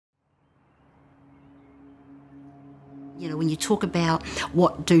You know, when you talk about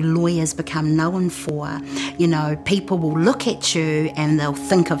what do lawyers become known for, you know, people will look at you and they'll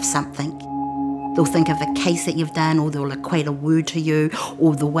think of something. They'll think of a case that you've done, or they'll equate a word to you,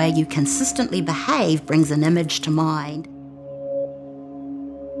 or the way you consistently behave brings an image to mind.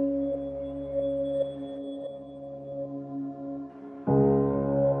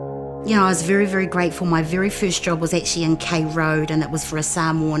 You know, I was very, very grateful. My very first job was actually in K Road, and it was for a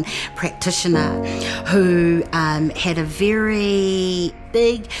Samoan practitioner who had a very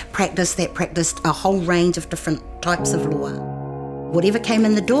big practice that practiced a whole range of different types of law. Whatever came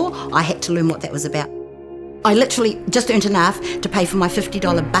in the door, I had to learn what that was about. I literally just earned enough to pay for my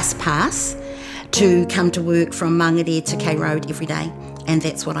 $50 bus pass to come to work from Mangere to K Road every day, and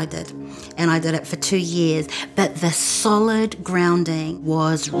that's what I did. And I did it for 2 years, but the solid grounding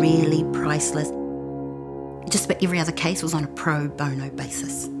was really priceless. Just about every other case was on a pro bono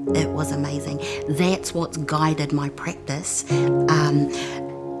basis. It was amazing. That's what's guided my practice,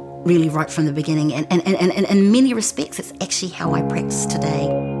 really right from the beginning. And in many respects, it's actually how I practice today.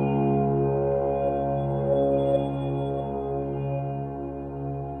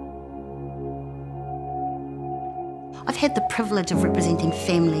 I've had the privilege of representing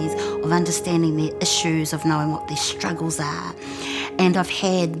families, of understanding their issues, of knowing what their struggles are, and I've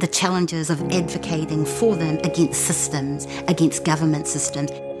had the challenges of advocating for them against systems, against government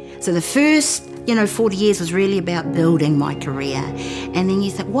systems. So the first, 40 years was really about building my career. And then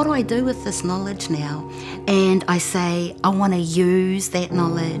you think, what do I do with this knowledge now? And I say, I want to use that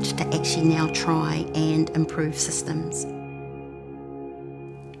knowledge to actually now try and improve systems.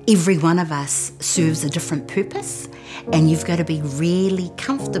 Every one of us serves a different purpose, and you've got to be really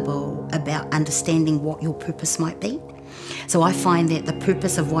comfortable about understanding what your purpose might be. So I find that the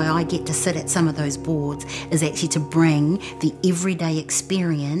purpose of why I get to sit at some of those boards is actually to bring the everyday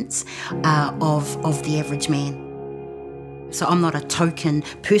experience of the average man. So I'm not a token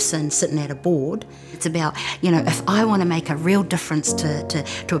person sitting at a board. It's about, if I want to make a real difference to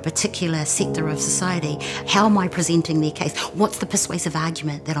a particular sector of society, how am I presenting their case? What's the persuasive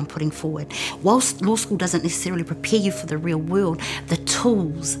argument that I'm putting forward? Whilst law school doesn't necessarily prepare you for the real world, the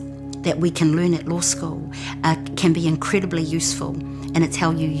tools that we can learn at law school can be incredibly useful, and it's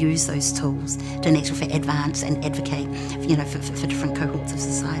how you use those tools to in actual fact advance and advocate, for different cohorts of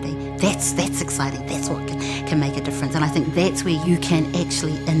society. That's exciting. That's what can make a difference, and I think that's where you can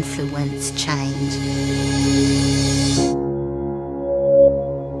actually influence change.